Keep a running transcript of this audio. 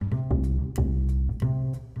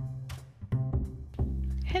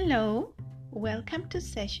Hello, welcome to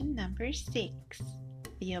session number 6.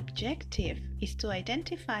 The objective is to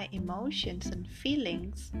identify emotions and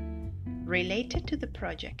feelings related to the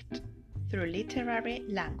project through literary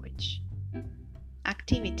language.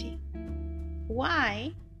 Activity: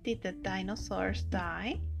 Why did the dinosaurs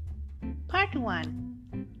die? Part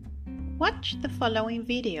 1. Watch the following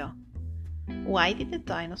video. Why did the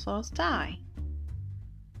dinosaurs die?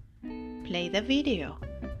 Play the video.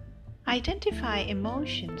 Identify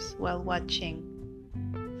emotions while watching.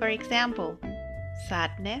 For example,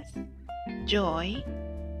 sadness, joy,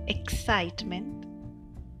 excitement.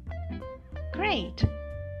 Great!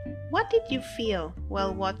 What did you feel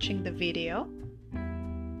while watching the video?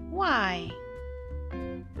 Why?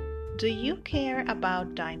 Do you care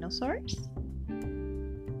about dinosaurs?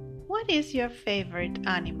 What is your favorite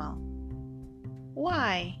animal?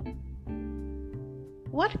 Why?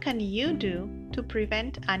 What can you do to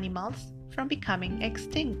prevent animals from becoming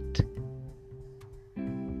extinct?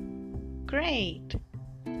 Great!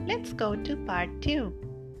 Let's go to part 2.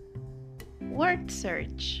 Word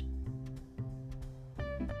search.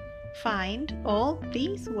 Find all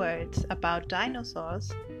these words about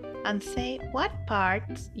dinosaurs and say what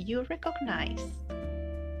parts you recognize.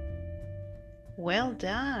 Well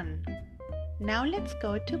done! Now let's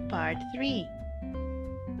go to part 3.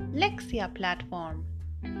 Lexia platform.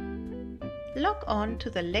 Log on to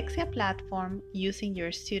the Lexia platform using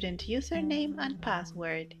your student username and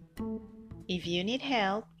password. If you need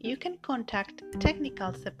help, you can contact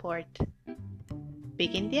technical support.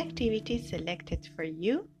 Begin the activity selected for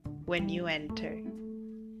you when you enter.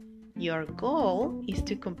 Your goal is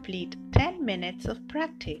to complete 10 minutes of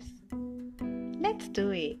practice. Let's do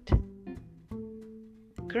it.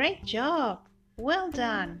 Great job! Well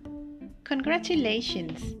done!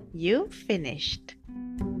 Congratulations, you finished!